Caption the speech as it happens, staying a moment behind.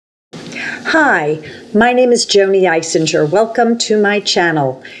Hi, my name is Joanie Eisinger. Welcome to my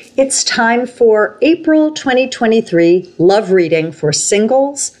channel. It's time for April 2023 love reading for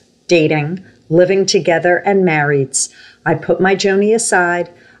singles, dating, living together, and marrieds. I put my Joanie aside.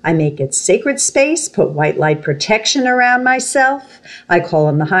 I make it sacred space, put white light protection around myself. I call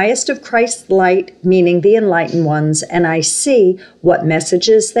on the highest of Christ's light, meaning the enlightened ones, and I see what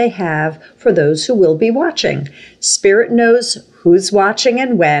messages they have for those who will be watching. Spirit knows who's watching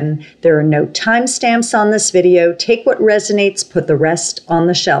and when. There are no timestamps on this video. Take what resonates, put the rest on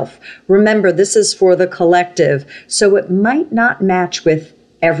the shelf. Remember, this is for the collective, so it might not match with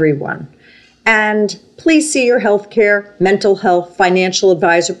everyone. And please see your healthcare, mental health, financial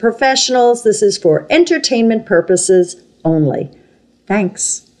advisor professionals. This is for entertainment purposes only.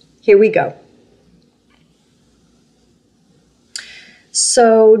 Thanks. Here we go.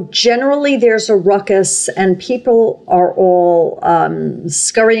 So generally there's a ruckus and people are all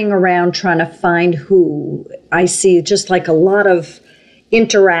scurrying around trying to find who. I see just like a lot of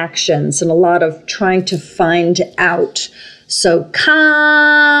interactions and a lot of trying to find out. So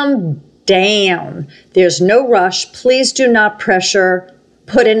calm down. There's no rush. Please do not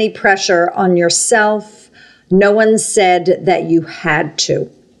put any pressure on yourself. No one said that you had to.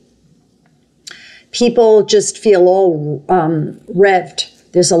 People just feel all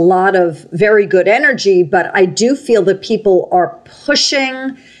revved. There's a lot of very good energy, but I do feel that people are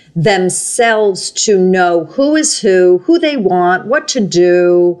pushing themselves to know who is who they want, what to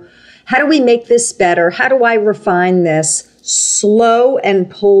do, how do we make this better, how do I refine this? Slow and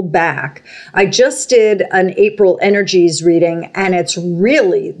pull back. I just did an April energies reading and it's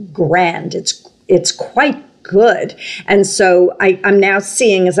really grand. It's quite good. And so I'm now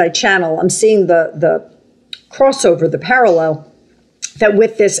seeing, as I channel, I'm seeing the crossover, the parallel, that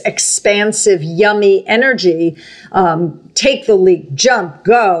with this expansive, yummy energy, take the leap, jump,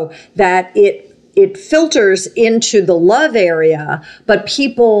 go, that it filters into the love area, but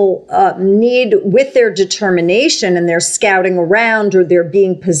people need, with their determination and they're scouting around or they're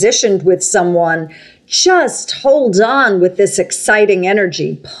being positioned with someone, just hold on with this exciting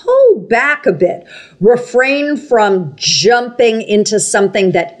energy. Pull back a bit. Refrain from jumping into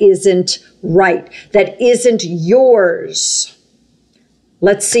something that isn't right, that isn't yours.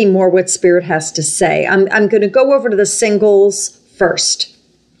 Let's see more what Spirit has to say. I'm going to go over to the singles first.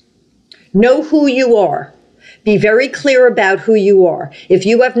 Know who you are. Be very clear about who you are. If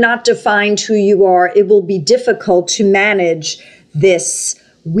you have not defined who you are, it will be difficult to manage this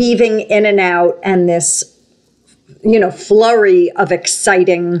weaving in and out and this, flurry of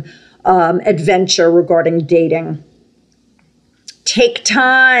exciting adventure regarding dating. Take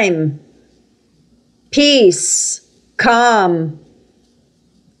time, peace, calm,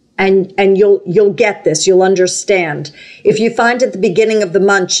 and you'll get this. You'll understand. If you find at the beginning of the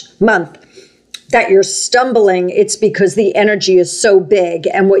month that you're stumbling, it's because the energy is so big,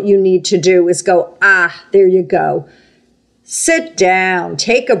 and what you need to do is go, there you go. Sit down,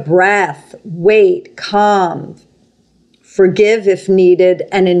 take a breath, wait, calm, forgive if needed,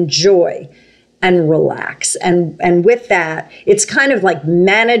 and enjoy and relax. And with that, it's kind of like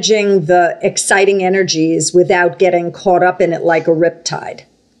managing the exciting energies without getting caught up in it like a riptide.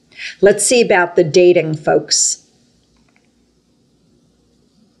 Let's see about the dating, folks.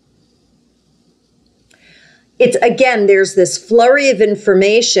 It's, again, there's this flurry of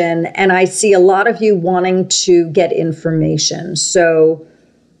information, and I see a lot of you wanting to get information. So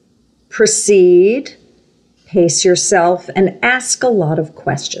proceed, pace yourself, and ask a lot of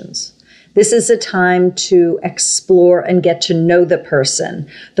questions. This is a time to explore and get to know the person.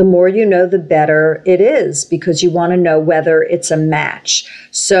 The more you know, the better it is, because you want to know whether it's a match.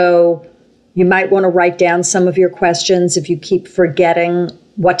 So you might want to write down some of your questions if you keep forgetting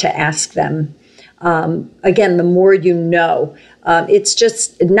what to ask them. Again, the more you know, it's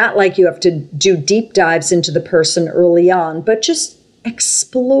just not like you have to do deep dives into the person early on, but just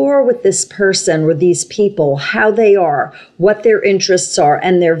explore with this person or these people how they are, what their interests are,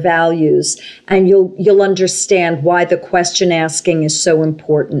 and their values, and you'll understand why the question asking is so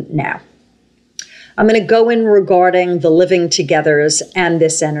important now. I'm going to go in regarding the living togethers and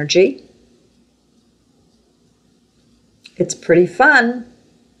this energy. It's pretty fun.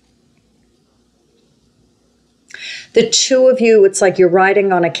 The two of you, it's like you're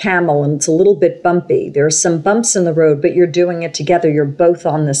riding on a camel and it's a little bit bumpy. There are some bumps in the road, but you're doing it together. You're both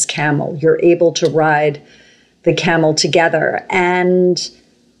on this camel. You're able to ride the camel together. And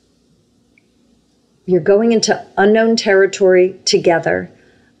you're going into unknown territory together,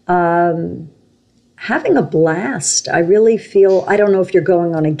 having a blast. I really feel, I don't know if you're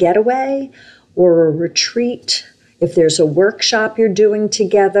going on a getaway or a retreat, if there's a workshop you're doing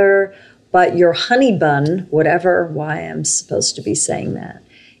together, but your honey bun, why I'm supposed to be saying that,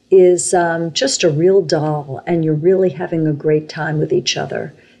 is just a real doll, and you're really having a great time with each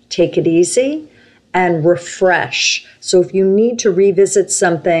other. Take it easy and refresh. So if you need to revisit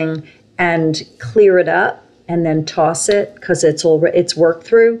something and clear it up and then toss it because it's worked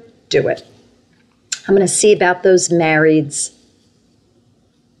through, do it. I'm going to see about those marrieds.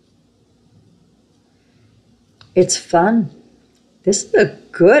 It's fun. This is a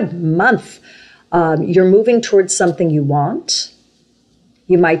good month. You're moving towards something you want.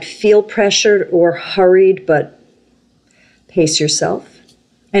 You might feel pressured or hurried, but pace yourself.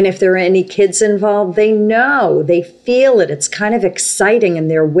 And if there are any kids involved, they know, they feel it. It's kind of exciting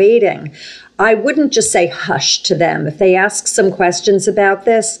and they're waiting. I wouldn't just say hush to them. If they ask some questions about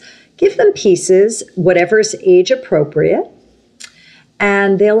this, give them pieces, whatever is age appropriate,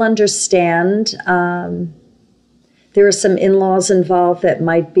 and they'll understand. There are some in-laws involved that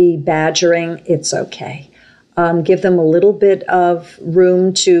might be badgering. It's okay. Give them a little bit of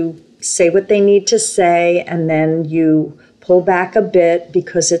room to say what they need to say, and then you pull back a bit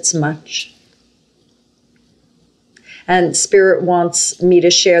because it's much. And Spirit wants me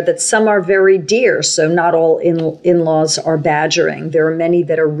to share that some are very dear, so not all in-laws are badgering. There are many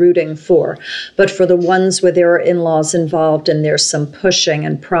that are rooting for. But for the ones where there are in-laws involved and there's some pushing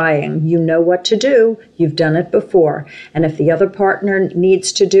and prying, you know what to do. You've done it before. And if the other partner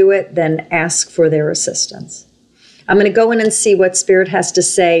needs to do it, then ask for their assistance. I'm going to go in and see what Spirit has to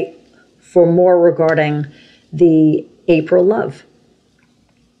say for more regarding the April love.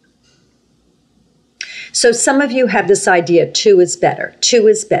 So some of you have this idea, 2 is better, 2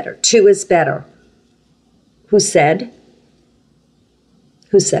 is better, 2 is better. Who said?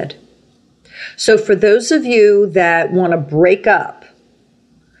 Who said? So for those of you that want to break up,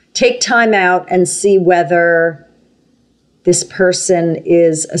 take time out and see whether this person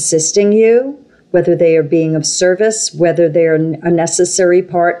is assisting you, whether they are being of service, whether they're a necessary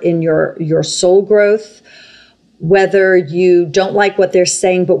part in your soul growth, whether you don't like what they're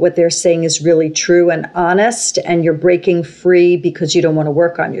saying, but what they're saying is really true and honest, and you're breaking free because you don't want to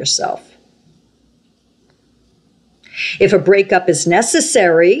work on yourself. If a breakup is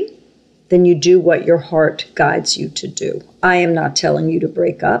necessary, then you do what your heart guides you to do. I am not telling you to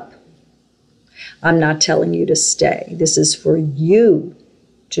break up. I'm not telling you to stay. This is for you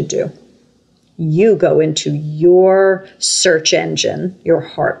to do. You go into your search engine, your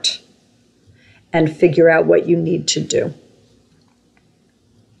heart, and figure out what you need to do.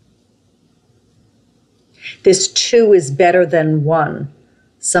 This 2 is better than 1.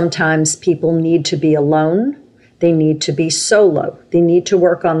 Sometimes people need to be alone. They need to be solo. They need to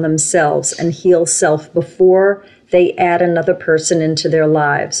work on themselves and heal self before they add another person into their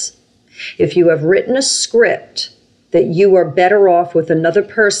lives. If you have written a script that you are better off with another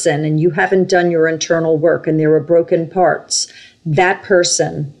person and you haven't done your internal work and there are broken parts, that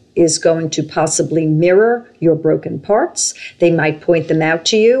person is going to possibly mirror your broken parts. They might point them out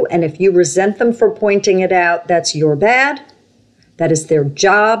to you, and if you resent them for pointing it out, that's your bad. That is their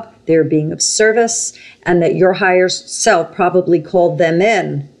job. They're being of service, and that your higher self probably called them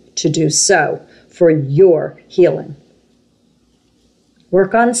in to do so for your healing.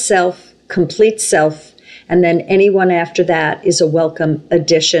 Work on self, complete self, and then anyone after that is a welcome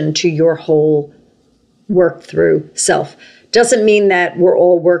addition to your whole work through self. Doesn't mean that we're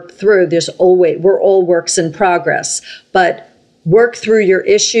all worked through. We're all works in progress, but work through your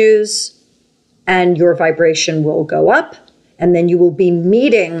issues and your vibration will go up, and then you will be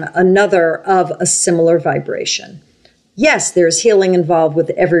meeting another of a similar vibration. Yes, there's healing involved with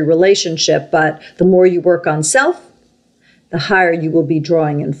every relationship, but the more you work on self, the higher you will be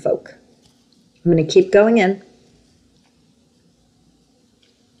drawing in folk. I'm going to keep going in.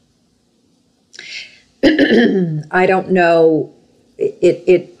 I don't know.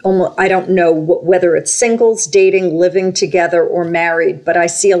 I don't know whether it's singles, dating, living together, or married, but I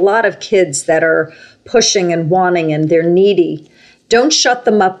see a lot of kids that are pushing and wanting and they're needy. Don't shut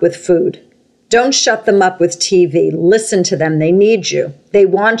them up with food. Don't shut them up with TV. Listen to them. They need you. They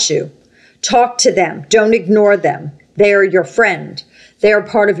want you. Talk to them. Don't ignore them. They are your friend. They are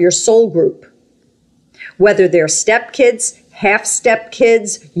part of your soul group. Whether they're stepkids, half-step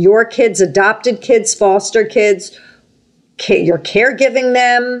kids, your kids, adopted kids, foster kids, you're caregiving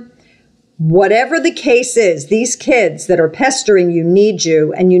them, whatever the case is, these kids that are pestering you need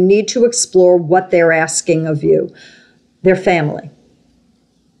you, and you need to explore what they're asking of you. They're family.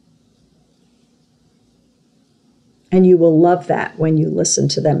 And you will love that when you listen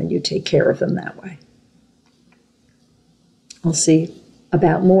to them and you take care of them that way. I'll see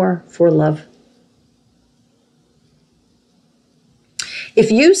about more for love. If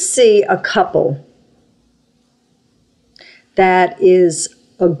you see a couple that is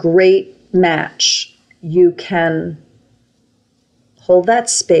a great match, you can hold that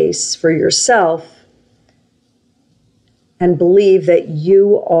space for yourself and believe that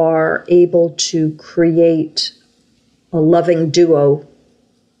you are able to create a loving duo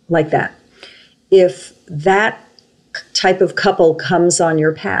like that. If that type of couple comes on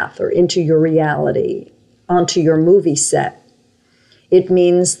your path or into your reality, onto your movie set, it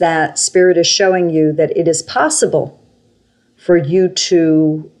means that Spirit is showing you that it is possible for you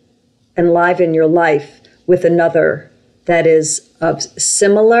to enliven your life with another that is of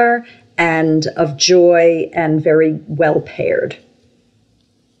similar and of joy and very well paired.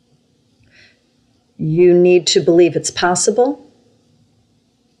 You need to believe it's possible.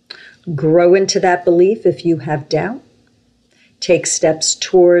 Grow into that belief if you have doubt. Take steps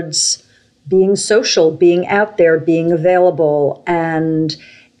towards being social, being out there, being available, and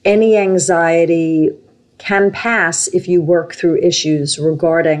any anxiety can pass if you work through issues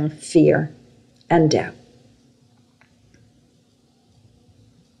regarding fear and doubt.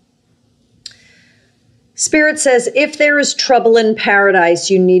 Spirit says, if there is trouble in paradise,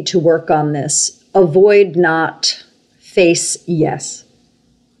 you need to work on this. Avoid not, face yes.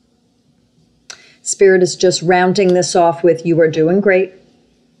 Spirit is just rounding this off with, you are doing great.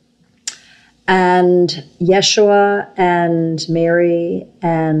 And Yeshua and Mary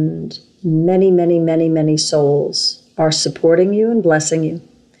and many, many, many, many souls are supporting you and blessing you.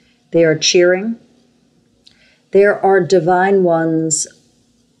 They are cheering. There are divine ones,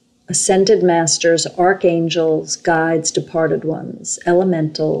 ascended masters, archangels, guides, departed ones,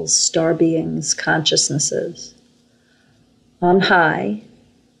 elementals, star beings, consciousnesses on high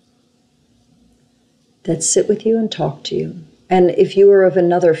that sit with you and talk to you. And if you are of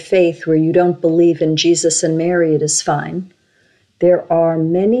another faith where you don't believe in Jesus and Mary, it is fine. There are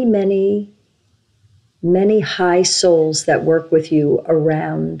many, many, many high souls that work with you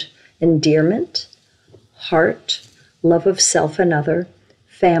around endearment, heart, love of self and other,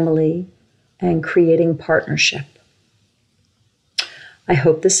 family, and creating partnership. I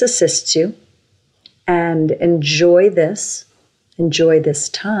hope this assists you, and enjoy this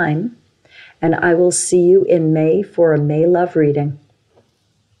time, and I will see you in May for a May Love reading.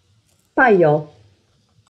 Bye, y'all.